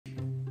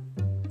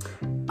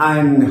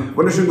Einen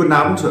wunderschönen guten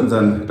Abend zu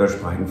unseren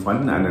deutschsprachigen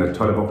Freunden. Eine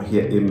tolle Woche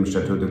hier im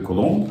Chateau de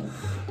Colombe.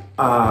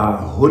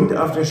 Hund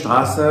auf der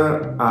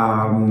Straße,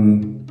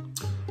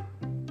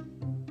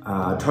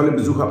 tolle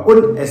Besucher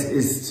und es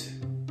ist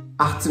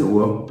 18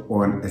 Uhr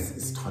und es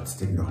ist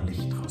trotzdem noch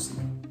Licht draußen.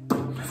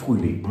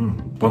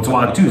 Frühling.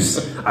 Bonsoir à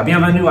tous.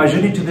 Bienvenue à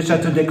Gîte to the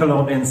Château de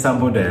Colombe in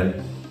Saint-Baudel.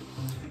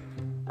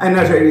 And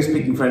now to English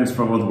speaking friends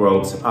from all the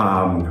world,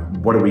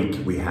 what a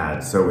week we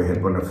had. So we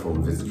had wonderful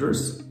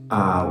visitors.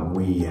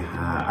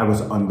 I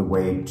was on the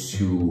way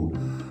to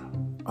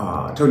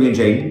Tony and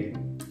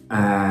Jane,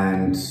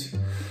 and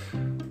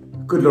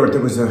good Lord, there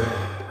was a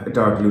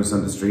dog loose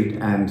on the street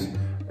and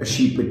a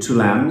sheep with 2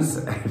 lambs.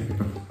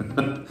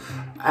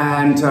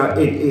 And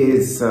it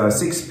is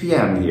 6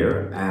 p.m.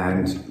 here,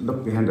 and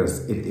look behind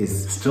us, it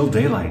is still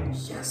daylight.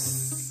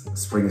 Yes,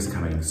 spring is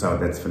coming, so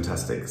that's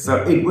fantastic.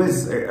 So it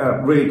was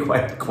really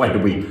quite a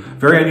week.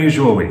 Very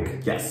unusual week.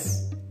 Yes.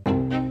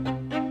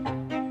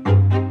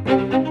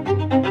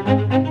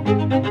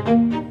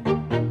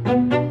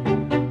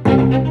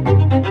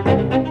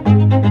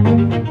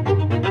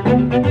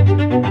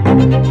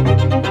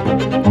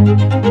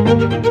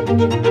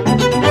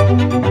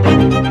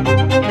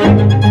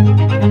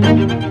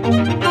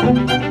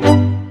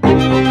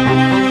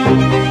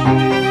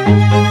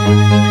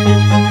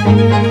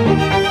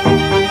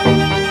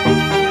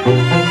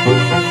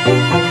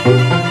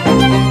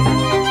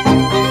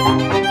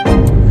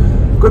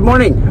 Good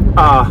morning.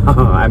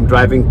 I'm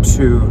driving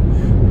to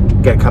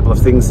get a couple of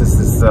things. This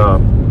is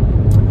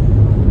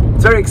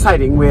it's very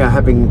exciting. We are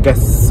having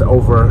guests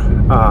over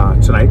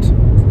tonight,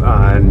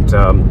 and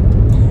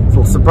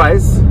full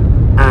surprise,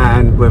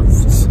 and we're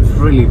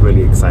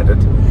really excited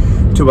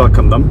to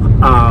welcome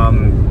them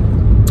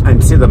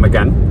and see them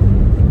again.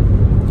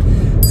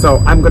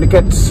 So I'm going to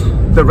get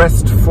the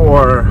rest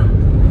for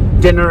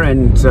dinner,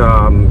 and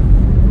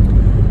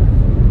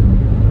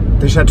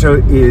the chateau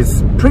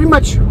is pretty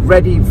much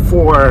ready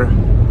for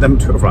them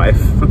to arrive.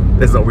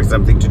 There's always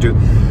something to do.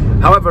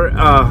 However,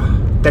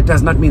 that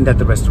does not mean that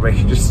the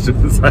restoration is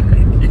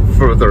any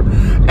further.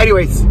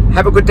 Anyways,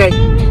 have a good day.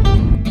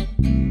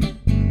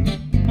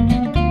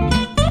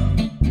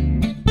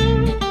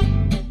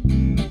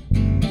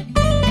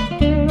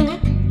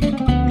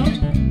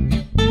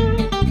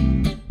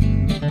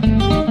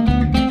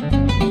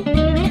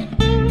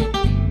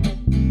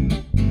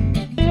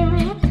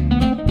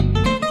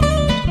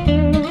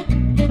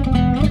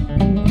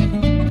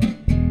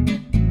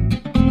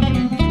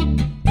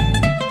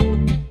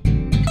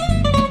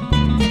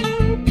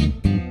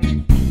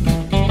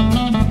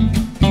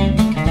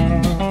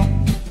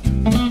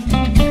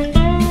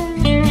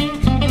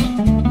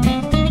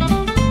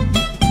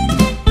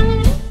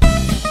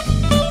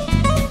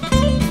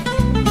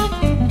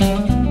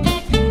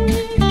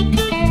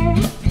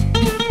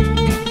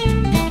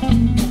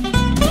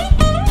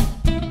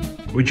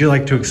 Would you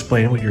like to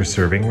explain what you're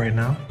serving right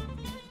now?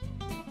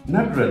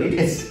 Not really.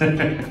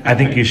 I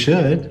think you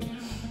should.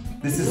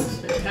 This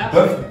is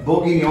bœuf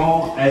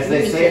bourguignon, as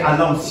they say, à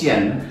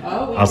l'ancienne.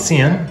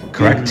 Ancienne,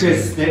 correct.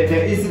 There's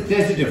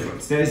a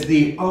difference. There's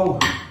the,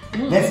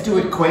 let's do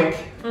it quick.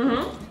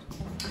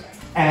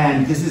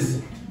 And this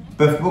is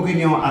bœuf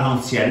bourguignon à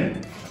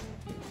l'ancienne.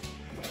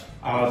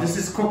 This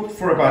is cooked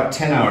for about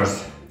 10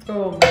 hours.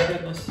 Oh my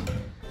goodness.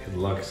 It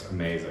looks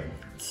amazing.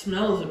 It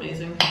smells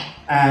amazing.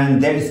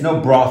 And there is no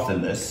broth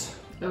in this.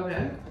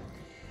 Okay.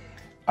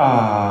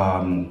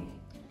 All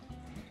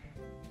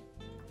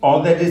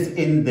that is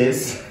in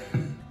this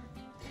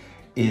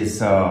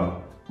is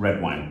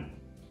red wine.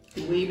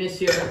 Oui,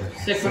 monsieur.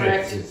 C'est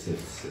correct. It's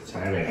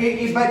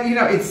Italian. But you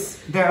know,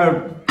 there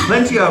are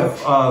plenty of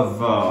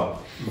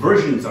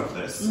versions of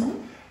this,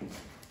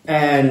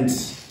 and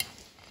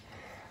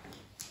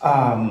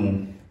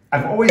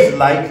I've always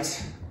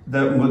liked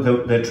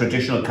the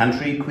traditional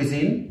country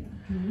cuisine.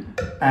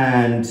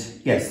 And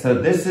yes, so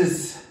this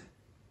is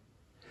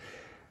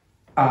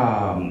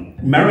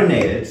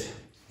marinated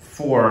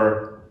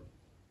for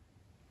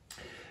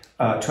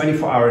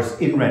 24 hours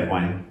in red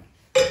wine,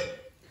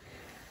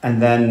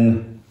 and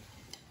then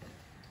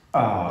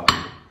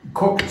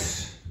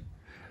cooked.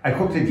 I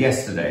cooked it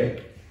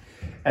yesterday,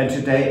 and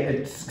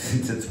today,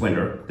 since it's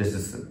winter, this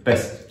is the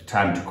best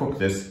time to cook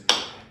this.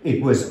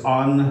 It was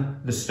on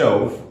the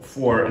stove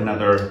for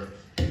another,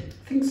 I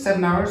think,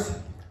 7 hours.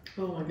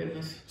 Oh my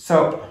goodness.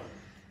 So,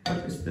 what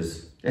is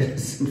this?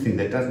 It's something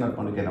that does not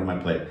want to get on my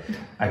plate.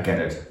 I get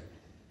it.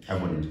 I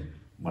wouldn't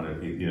want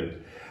to eat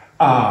it.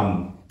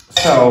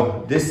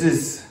 So, this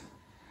is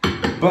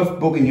bœuf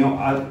bourguignon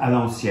à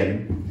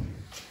l'ancienne.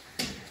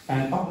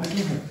 And, I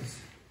do have this.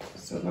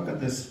 So, look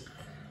at this.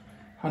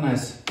 How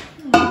nice.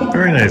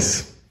 Very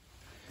nice.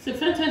 C'est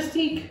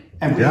fantastique.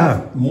 And we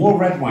have more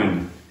red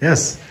wine.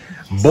 Yes.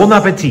 Bon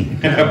appétit.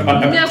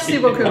 Merci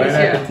beaucoup,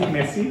 monsieur.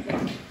 Merci.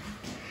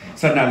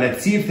 So now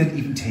let's see if that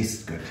even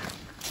tastes good.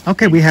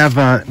 Okay, we have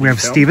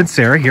Stephen and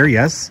Sara here.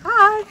 Yes.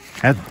 Hi.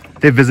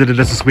 They visited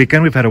us this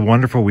weekend. We've had a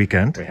wonderful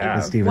weekend. We have.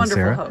 With Stephen and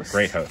Sara. Hosts.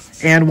 Great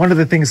hosts. And one of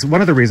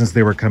the reasons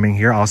they were coming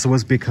here also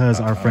was because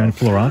our friend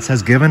Florence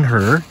has given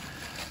her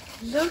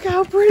Look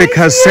how pretty.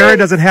 Because Sarah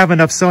doesn't have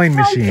enough sewing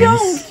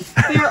machines.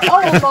 They're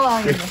all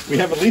mine. We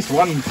have at least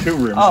 2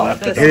 rooms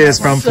left. It is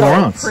from so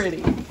Florence.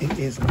 Pretty. It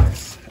is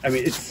nice. I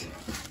mean, it's...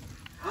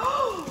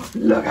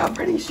 Look how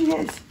pretty she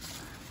is.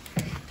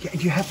 Yeah,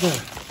 you have the...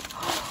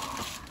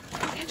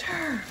 Look at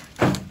her.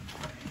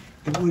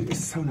 The wood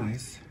is so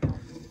nice.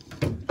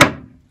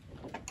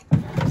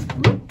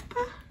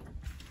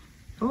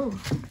 Oh,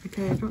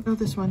 okay. I don't know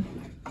this one.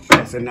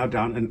 Yes, and now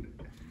down and...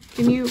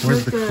 Can you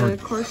move the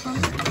cord from?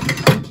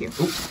 Thank you.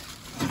 Ooh.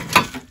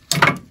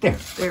 There.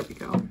 There we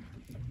go.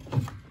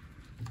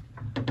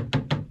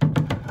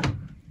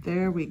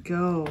 There we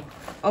go.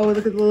 Oh, look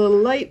at the little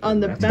light on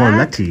the back.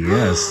 Borletti,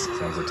 yes.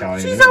 Sounds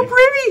Italian. She's so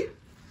pretty.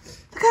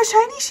 Look how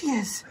shiny she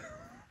is.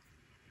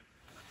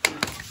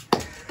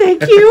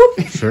 Thank you.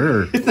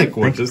 Sure. Isn't that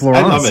gorgeous?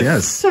 Florence, I love it.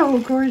 yes. So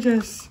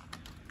gorgeous.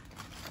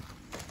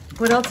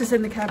 What else is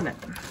in the cabinet?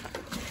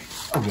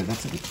 Oh, yeah,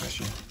 that's a good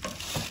question.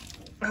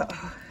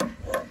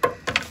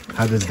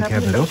 How does the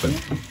cabinet open?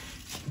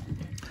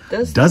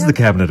 Does the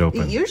cabinet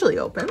open? It usually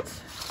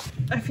opens.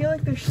 I feel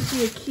like there should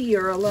be a key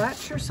or a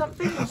latch or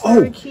something. Is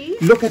there a key?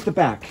 Look at the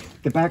back.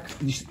 The back...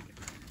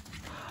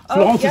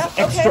 Florence is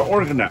extra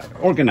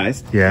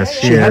organized. Yes,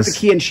 she has the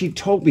key, and she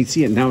told me,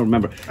 see it now,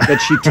 remember, that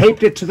she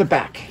taped it to the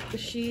back.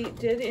 She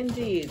did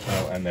indeed.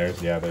 Oh, and there's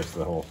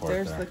the hole for it.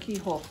 There's the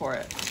keyhole for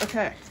it.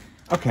 Okay.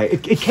 Okay,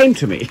 it came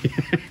to me.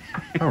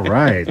 All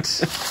right.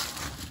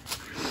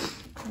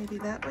 Maybe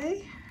that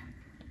way.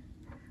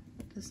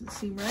 That doesn't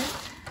seem right.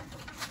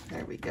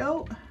 There we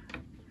go.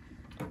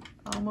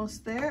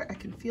 Almost there. I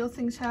can feel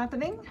things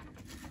happening.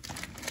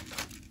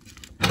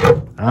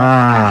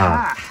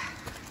 Ah.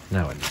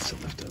 Now it needs to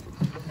lift up.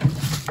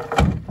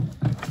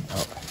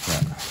 Oh,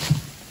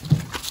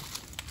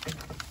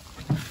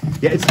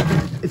 Yeah,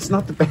 it's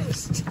not the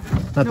best.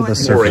 Not No, the I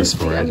surface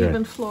think for it's the it.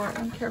 uneven floor.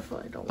 I'm careful.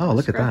 I don't Oh, want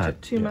look to at scratch that.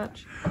 it too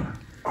much.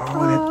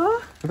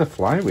 Oh, With a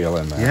flywheel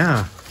in there.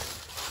 Yeah.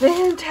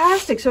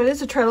 Fantastic. So it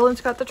is a treadle, and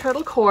it's got the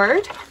treadle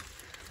cord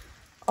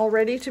all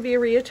ready to be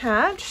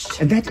reattached.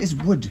 and that is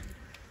wood.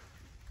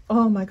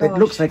 Oh my gosh. It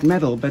looks like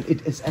metal, but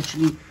it is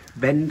actually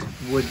bent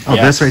wood. Oh,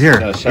 Yes, this right here.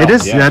 the shelf, It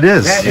is. yeah. That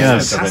is. That is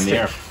Yes. It's a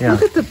veneer. Yeah.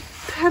 Look at the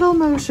pedal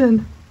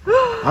motion.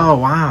 Oh,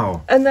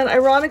 wow. And then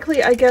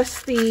ironically, I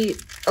guess the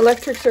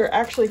electrics are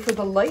actually for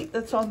the light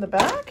that's on the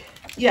back.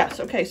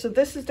 Yes, okay, so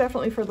this is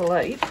definitely for the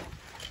light.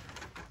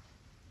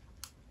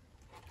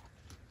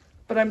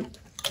 But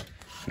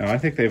No, I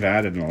think they've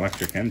added an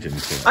electric engine to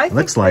it. I think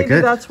Looks like maybe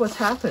it. that's what's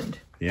happened.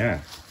 Yeah.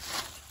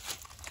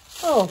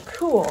 Oh,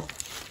 cool.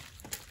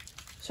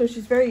 So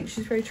she's very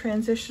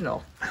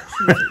transitional.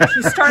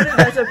 She started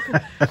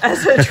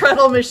as a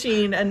treadle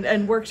machine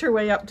and worked her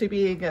way up to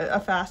being a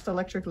fast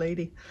electric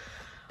lady.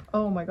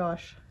 Oh my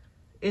gosh,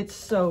 it's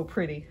so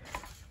pretty.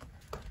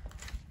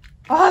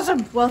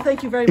 Awesome. Well,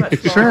 thank you very much,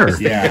 Florence. Sure.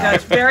 Thank you Yeah.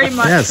 guys very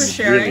much Yes.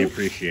 for Really sharing.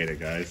 appreciate it,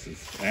 guys.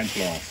 And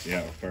Florence, yeah,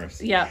 of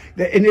course. Yeah,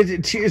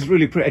 And she is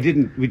really pretty.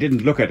 We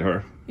didn't look at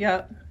her.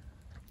 yeah.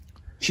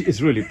 She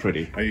is really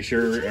pretty. Are you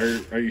sure?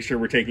 Are you sure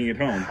we're taking it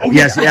home?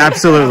 Yes,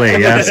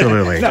 absolutely.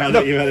 Absolutely. Now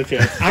that you had a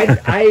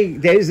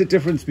chance. There is a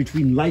difference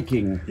between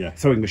liking Yeah.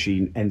 sewing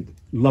machine and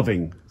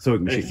loving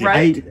sewing machine.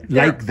 Right. I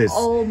like this.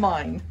 All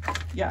mine.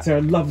 Yeah.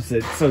 Sarah loves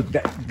it, so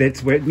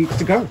that's where it needs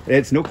to go.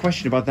 There's no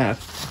question about that.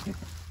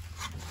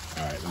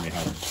 All right, let me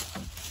help.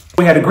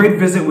 We had a great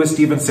visit with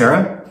Steve and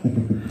Sara.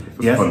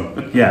 Yes,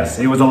 yes,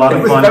 it was a lot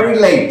of fun.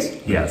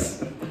 late.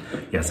 Yes,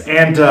 yes,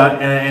 and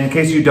in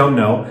case you don't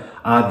know,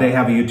 they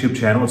have a YouTube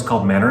channel. It's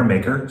called Manor and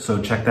Maker.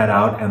 So check that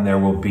out, and there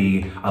will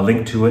be a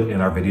link to it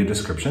in our video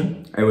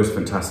description. It was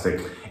fantastic.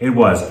 It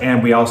was,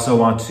 and we also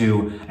want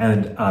to,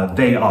 and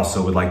they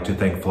also would like to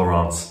thank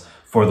Florence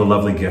for the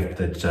lovely gift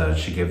that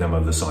she gave them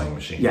of the sewing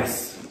machine.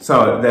 Yes.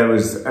 So there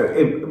was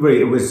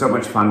it was so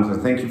much fun.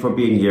 So thank you for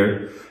being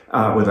here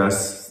with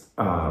us,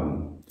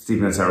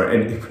 Stephen and Sara.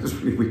 And it was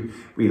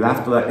we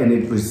laughed a lot, and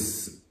it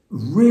was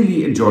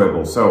really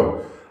enjoyable.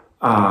 So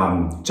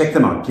check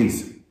them out,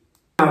 please.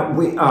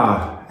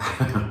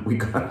 We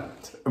got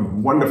a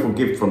wonderful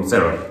gift from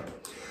Sara,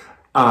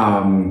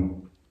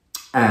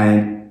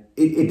 and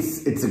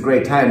it's a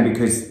great time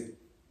because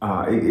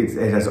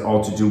it has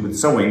all to do with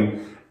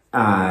sewing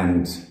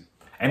and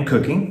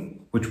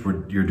cooking, which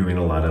you're doing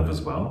a lot of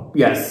as well.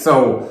 yes.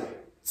 So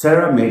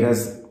Sara made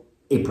us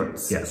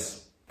aprons.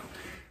 Yes,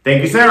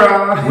 Thank you,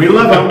 Sara. we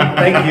love them.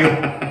 Thank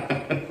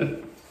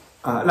you.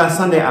 Last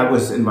Sunday, I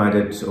was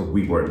invited, or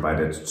we were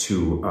invited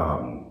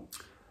to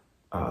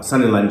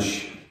Sunday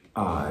lunch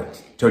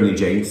at Tony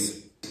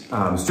James.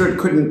 Stuart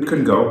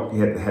couldn't go. He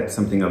had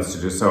something else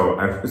to do, so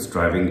I was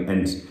driving,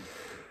 and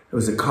there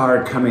was a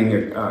car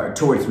coming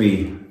towards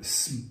me,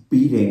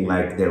 speeding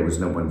like there was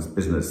no one's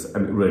business. I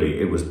mean, really,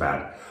 it was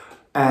bad.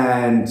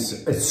 And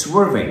it's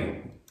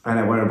swerving, and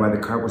I wondered why the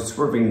car was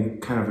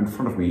swerving kind of in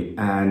front of me.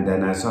 And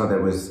then I saw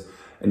there was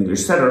an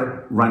English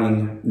setter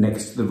running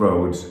next to the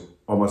road,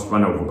 almost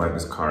run over by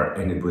this car,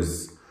 and it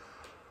was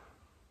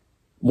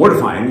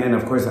mortifying. And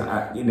of course,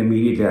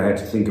 immediately I had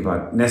to think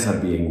about Nessa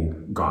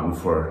being gone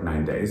for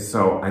 9 days.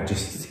 So I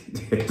just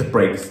hit the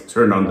brakes,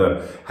 turned on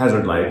the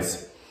hazard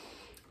lights,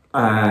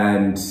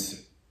 and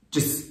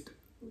just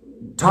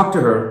talked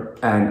to her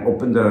and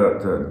opened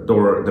the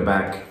door, the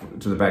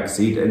back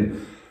seat,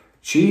 and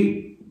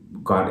she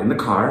got in the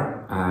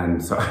car,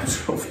 and so I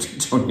drove to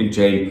Tony and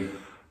Jane,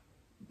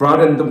 brought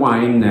in the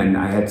wine, and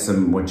I had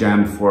some more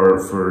jam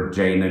for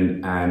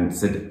Jane, and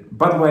said,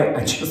 by the way,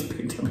 I just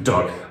picked up a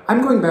dog.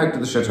 I'm going back to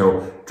the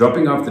chateau,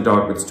 dropping off the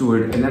dog with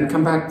Stuart, and then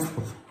come back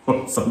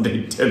for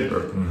Sunday dinner,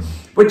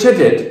 which I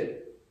did.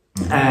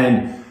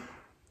 And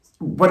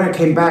when I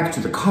came back to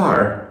the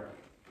car,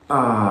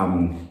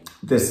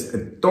 this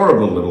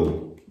adorable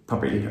little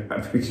puppy,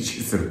 I think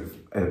she's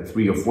a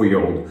 3 or 4 year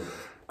old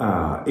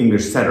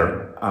English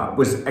setter,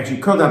 was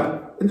actually curled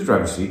up in the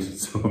driver's seat.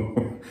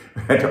 So I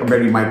had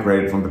already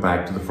migrated from the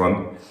back to the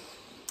front.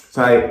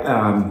 So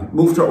I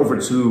moved her over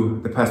to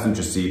the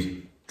passenger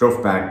seat,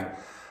 drove back,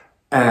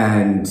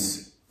 and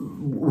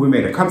we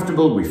made her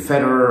comfortable. We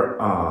fed her,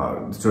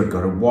 Stuart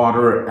got her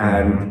water,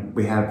 and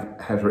we had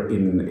her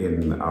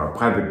in our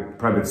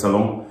private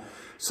salon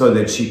so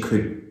that she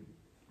could,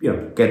 you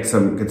know, get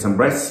some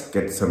rest,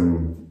 get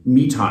some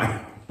me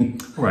time.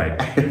 Right,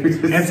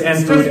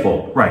 and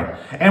food, right,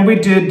 and we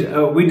did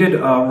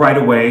right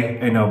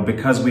away, you know,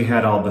 because we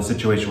had all the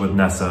situation with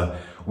Nessa,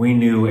 we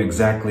knew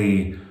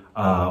exactly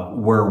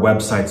where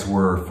websites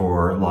were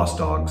for lost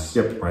dogs.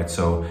 Yep. Right,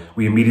 so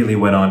we immediately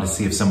went on to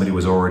see if somebody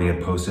was already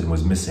had posted and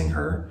was missing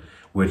her,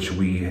 which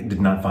we did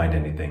not find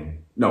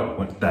anything.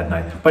 No, that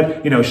night,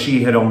 but you know,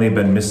 she hadn't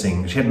been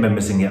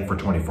missing yet for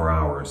 24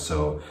 hours,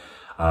 so.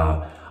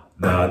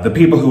 The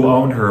people who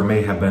owned her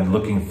may have been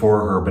looking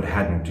for her, but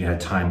hadn't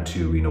had time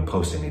to, you know,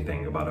 post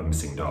anything about a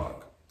missing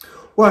dog.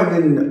 Well,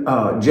 and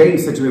then Jane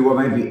said to me, well,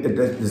 maybe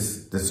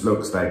this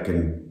looks like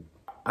an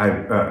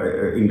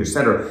English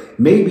setter.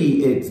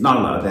 Maybe it's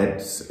Nala that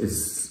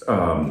is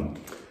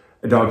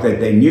a dog that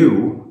they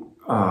knew,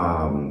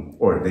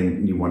 or they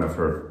knew one of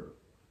her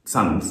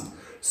sons.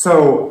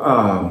 So,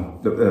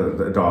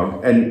 the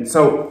dog. And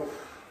so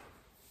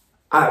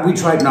we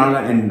tried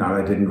Nala, and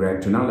Nala didn't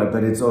react to Nala,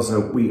 but it's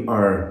also, we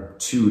are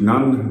two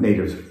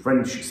non-native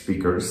French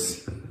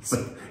speakers, so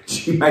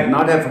she might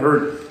not have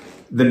heard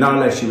the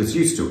Nala she was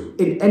used to.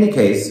 In any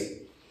case,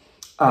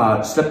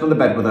 slept on the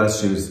bed with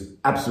us. She was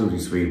absolutely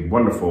sweet,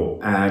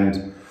 wonderful.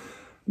 And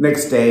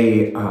next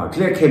day,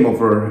 Claire came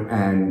over,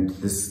 and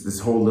this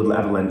whole little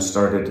avalanche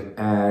started.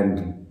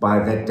 And by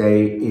that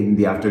day in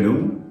the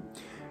afternoon,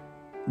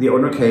 the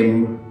owner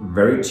came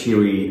very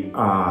teary,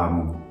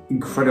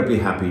 incredibly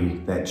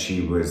happy that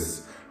she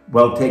was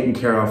well taken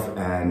care of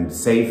and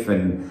safe.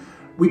 And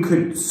we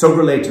could so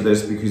relate to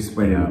this because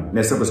when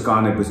Nessa was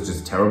gone, it was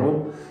just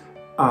terrible.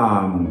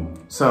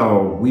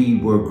 So we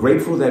were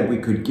grateful that we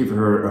could give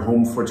her a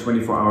home for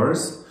 24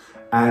 hours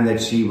and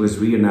that she was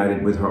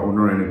reunited with her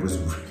owner, and it was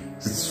really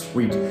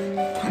sweet.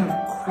 Kind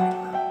of cry.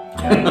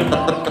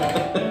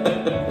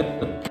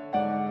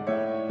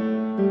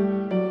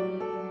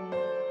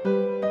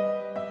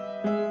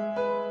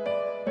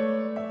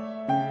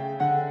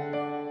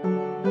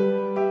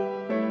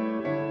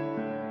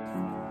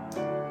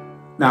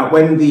 Now,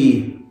 when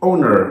the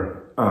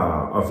owner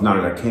of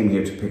Nala came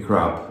here to pick her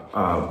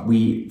up,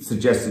 we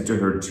suggested to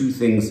her two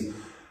things.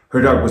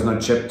 Her dog was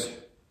not chipped,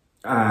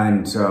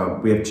 and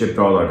we have chipped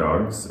all our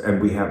dogs, and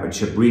we have a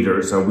chip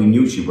reader, so we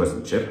knew she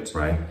wasn't chipped.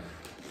 Right.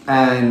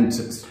 And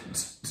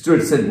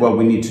Stuart said, well,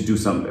 we need to do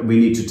something. We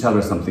need to tell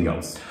her something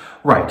else.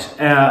 Right.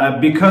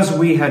 Because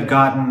we had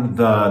gotten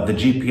the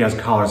GPS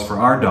collars for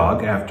our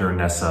dog after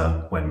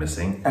Nessa went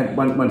missing. And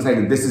one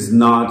second, this is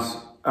not...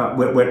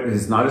 it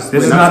is not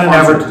this is not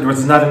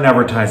an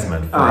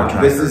advertisement for our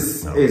tracker.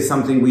 This is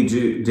something we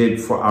did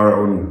for our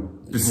own.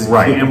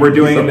 Right, and we're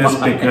doing this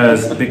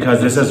because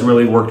this has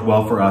really worked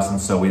well for us,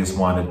 and so we just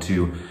wanted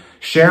to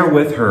share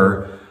with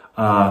her.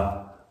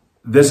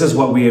 This is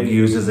what we have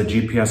used as a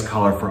GPS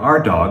collar for our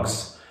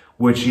dogs,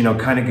 which, you know,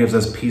 kind of gives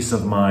us peace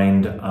of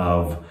mind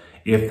of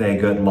if they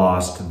get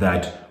lost,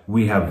 that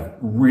we have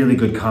really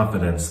good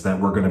confidence that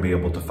we're going to be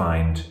able to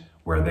find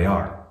where they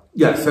are.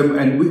 Yes,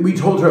 and we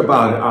told her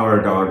about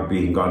our dog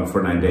being gone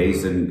for 9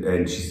 days,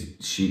 and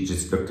she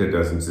just looked at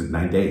us and said,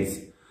 9 days.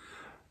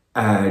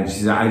 And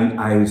she said,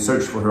 I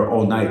searched for her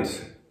all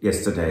night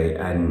yesterday,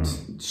 and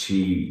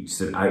she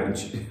said,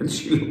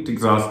 she looked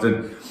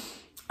exhausted,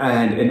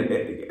 and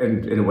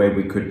in a way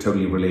we could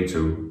totally relate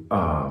to.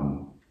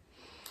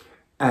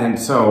 And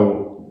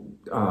so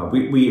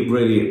we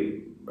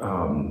really,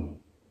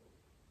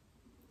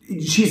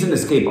 she's an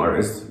escape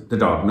artist, the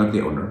dog, not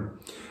the owner.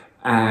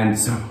 And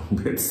so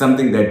it's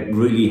something that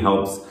really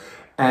helps.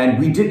 And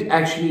we did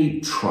actually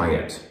try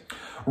it.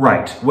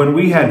 Right. When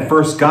we had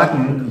first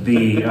gotten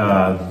the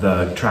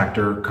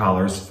tractor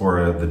collars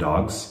for the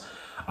dogs,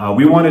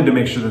 we wanted to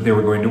make sure that they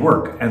were going to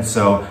work. And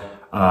so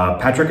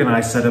Patrick and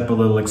I set up a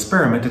little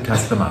experiment to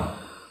test them out.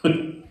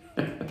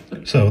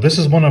 So this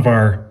is one of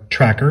our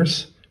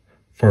trackers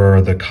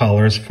for the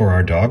collars for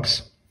our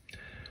dogs.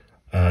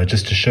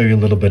 Just to show you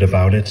a little bit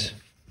about it,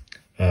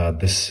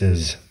 this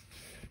is...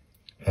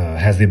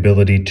 has the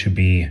ability to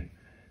be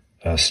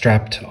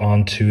strapped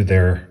onto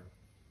their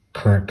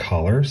current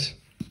collars.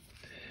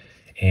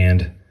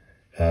 And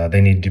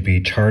They need to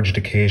be charged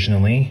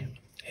occasionally,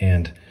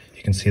 and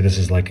you can see this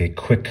is like a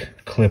quick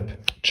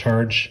clip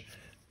charge,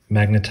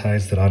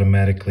 magnetized that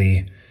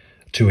automatically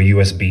to a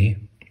USB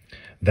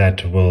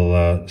that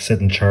will sit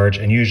and charge.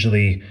 And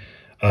usually,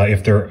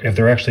 if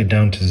they're actually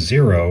down to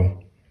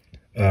 0,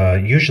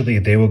 usually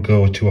they will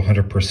go to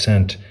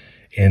 100%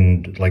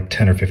 in like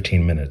 10 or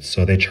 15 minutes.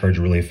 So they charge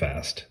really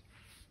fast.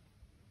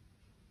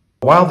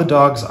 While the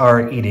dogs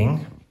are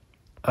eating,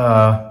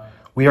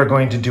 we are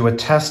going to do a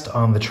test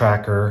on the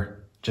tracker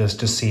just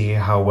to see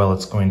how well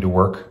it's going to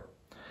work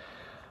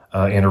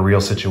in a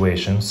real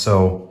situation.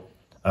 So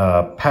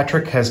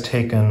Patrick has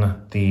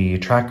taken the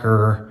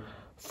tracker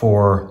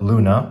for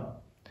Luna,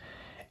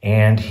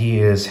 and he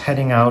is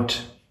heading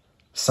out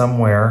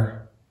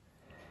somewhere,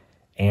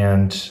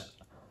 and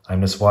I'm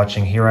just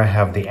watching here. I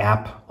have the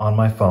app on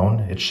my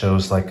phone. It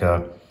shows like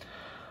a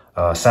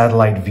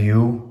satellite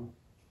view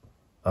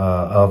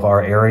of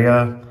our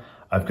area.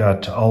 I've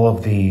got all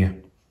of the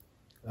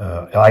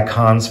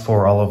icons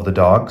for all of the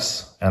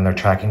dogs and their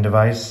tracking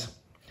device.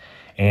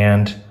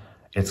 And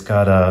it's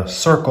got a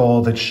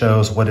circle that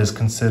shows what is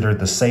considered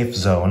the safe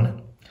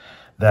zone,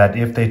 that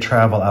if they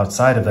travel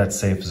outside of that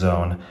safe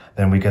zone,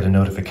 then we get a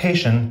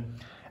notification,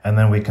 and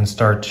then we can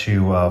start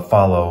to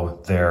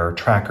follow their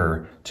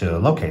tracker to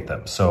locate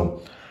them.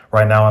 So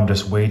right now I'm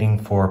just waiting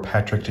for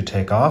Patrick to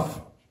take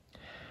off.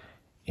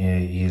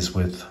 He's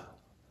with,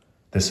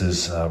 this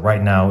is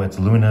right now it's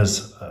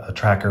Luna's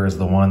tracker is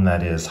the one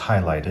that is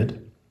highlighted.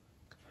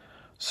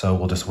 So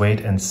we'll just wait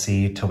and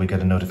see till we get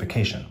a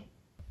notification.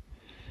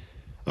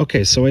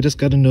 Okay, so I just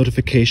got a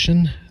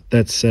notification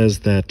that says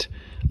that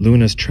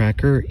Luna's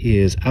tracker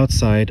is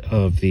outside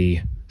of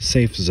the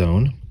safe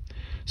zone.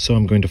 So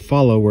I'm going to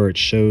follow where it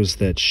shows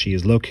that she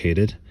is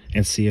located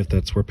and see if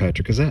that's where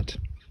Patrick is at.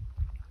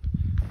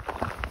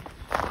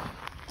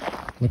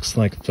 Looks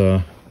like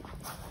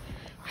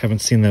haven't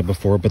seen that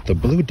before, but the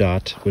blue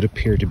dot would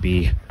appear to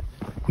be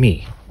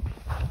me.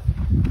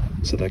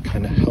 So that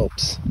kind of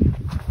helps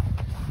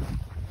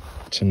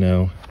to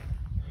know.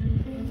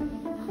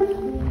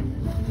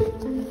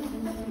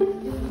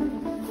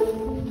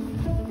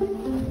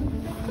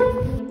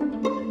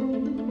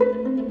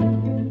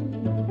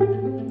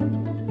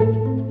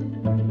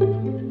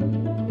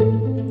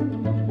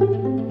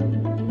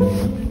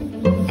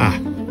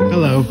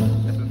 Hello.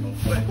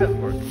 It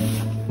doesn't work.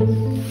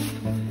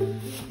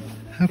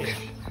 Okay.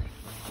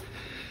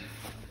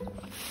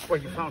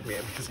 Well, you found me.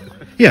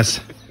 Yes.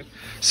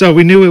 So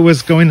we knew it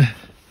was going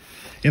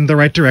in the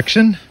right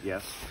direction.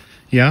 Yes.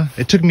 Yeah.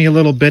 It took me a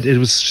little bit. It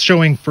was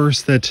showing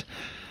first that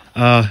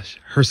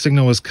her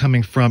signal was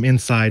coming from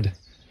inside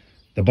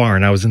the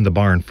barn. I was in the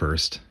barn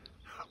first.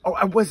 Oh,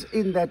 I was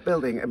in that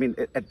building. I mean,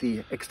 at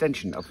the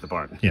extension of the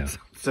barn. Yes.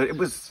 So it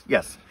was,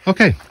 yes.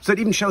 Okay. So it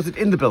even shows it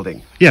in the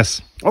building.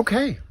 Yes.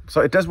 Okay.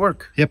 So it does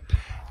work. Yep.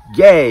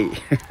 Yay.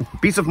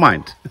 Peace of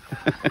mind.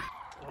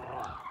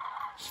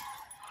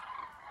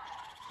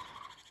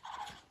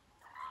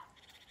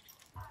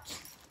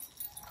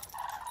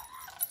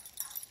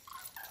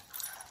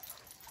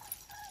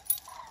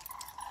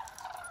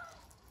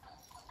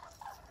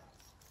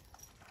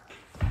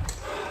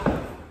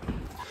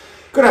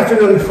 Good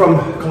afternoon from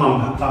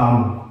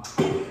Colombe.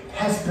 It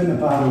has been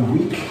about a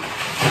week,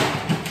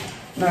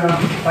 no,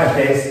 5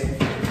 days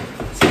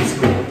since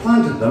we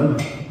planted them,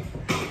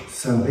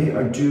 so they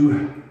are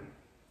due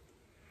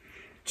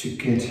to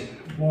get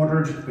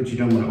watered, but you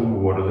don't want to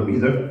overwater them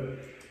either.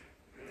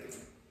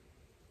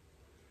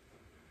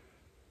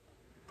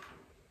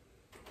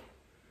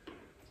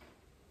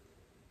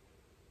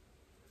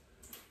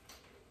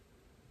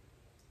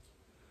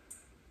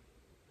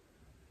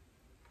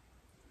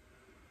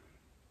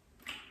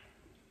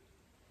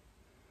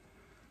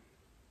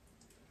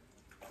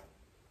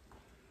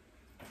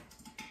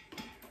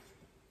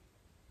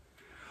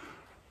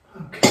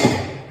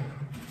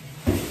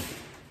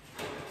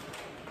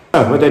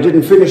 What I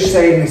didn't finish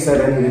saying is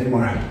that I needed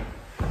more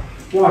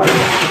water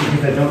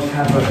because I don't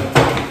have a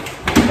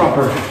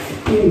proper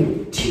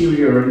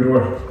interior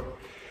indoor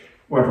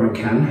watering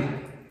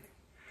can.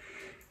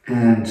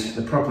 And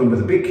the problem with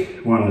the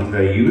big one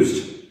that I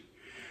used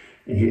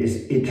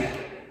is it's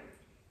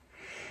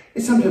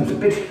sometimes a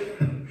bit,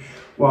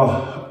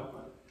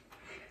 well,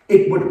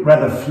 it would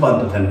rather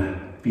flood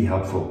than be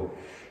helpful.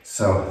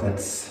 So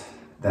that's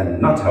then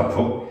not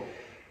helpful.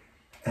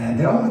 And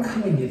they're all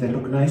coming here, they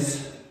look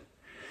nice.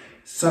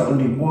 So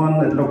only one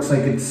that looks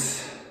like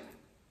it's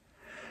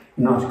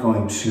not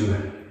going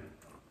to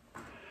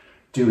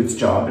do its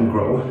job and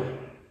grow.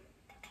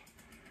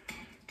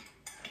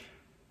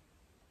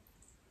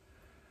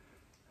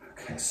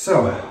 Okay,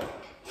 so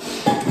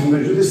I'm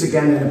going to do this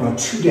again in about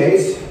 2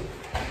 days.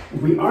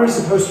 We are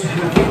supposed to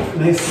have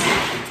nice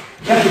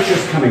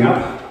temperatures coming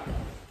up,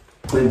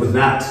 and with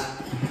that,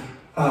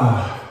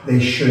 they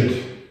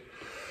should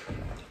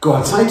go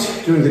outside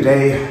during the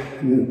day,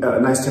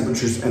 nice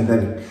temperatures, and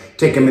then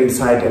take them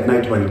inside at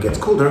night when it gets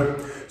colder,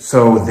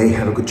 so they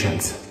have a good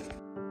chance.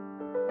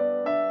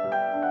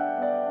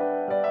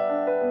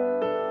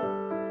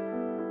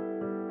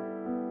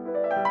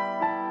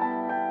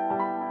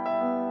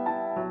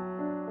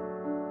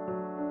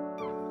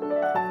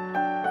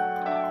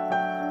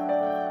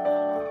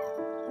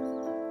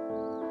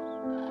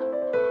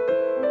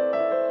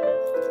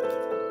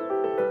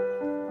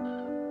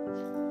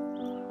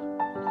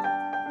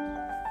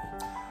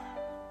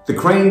 The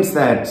cranes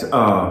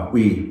that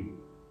we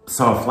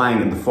saw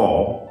flying in the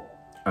fall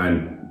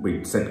and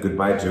we said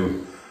goodbye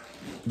to,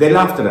 they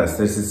laughed at us.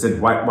 They said,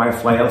 why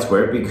fly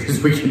elsewhere?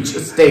 Because we can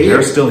just stay here.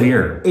 They're still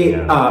here.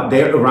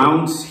 They're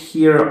around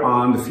here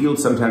on the field.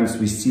 Sometimes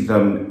we see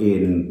them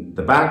in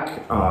the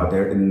back.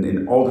 They're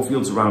in all the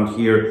fields around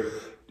here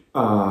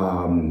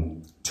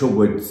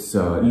towards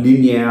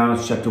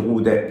Lignières,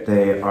 Chateau.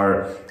 There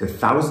are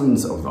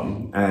thousands of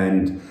them.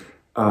 And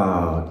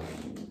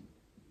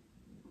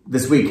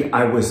this week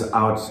I was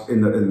out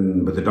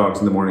with the dogs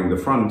in the morning in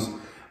the front,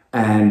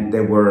 and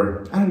there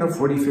were, I don't know,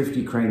 40,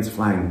 50 cranes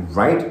flying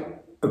right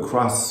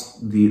across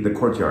the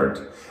courtyard,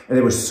 and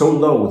they were so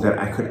low that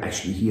I could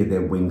actually hear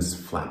their wings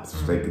flap.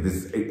 Like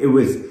this,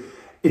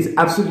 it's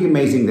absolutely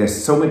amazing. They're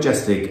so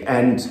majestic,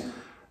 and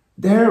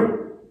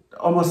they're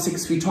almost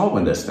 6 feet tall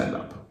when they stand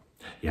up.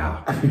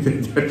 Yeah, I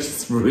mean, they're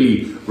just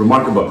really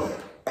remarkable.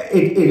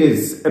 It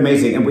is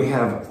amazing, and we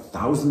have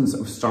thousands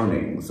of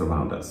starlings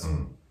around us.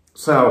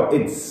 So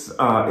it's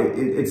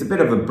a bit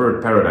of a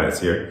bird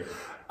paradise here,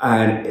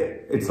 and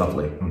it's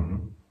lovely.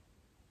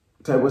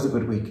 So it was a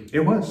good week. It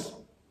was.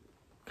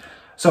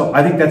 So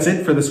I think that's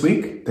it for this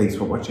week. Thanks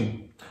for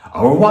watching.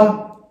 Au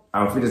revoir.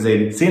 Auf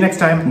Wiedersehen. See you next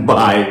time.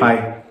 Bye.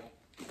 Bye.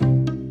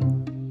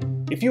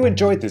 If you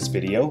enjoyed this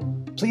video,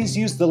 please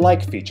use the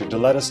like feature to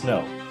let us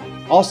know.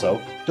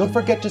 Also, don't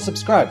forget to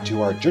subscribe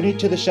to our Journey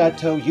to the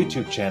Chateau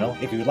YouTube channel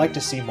if you would like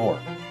to see more.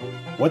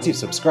 Once you've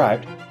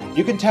subscribed,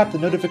 you can tap the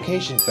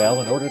notification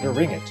bell in order to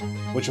ring it,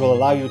 which will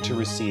allow you to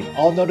receive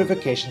all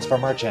notifications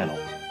from our channel.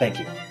 Thank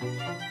you.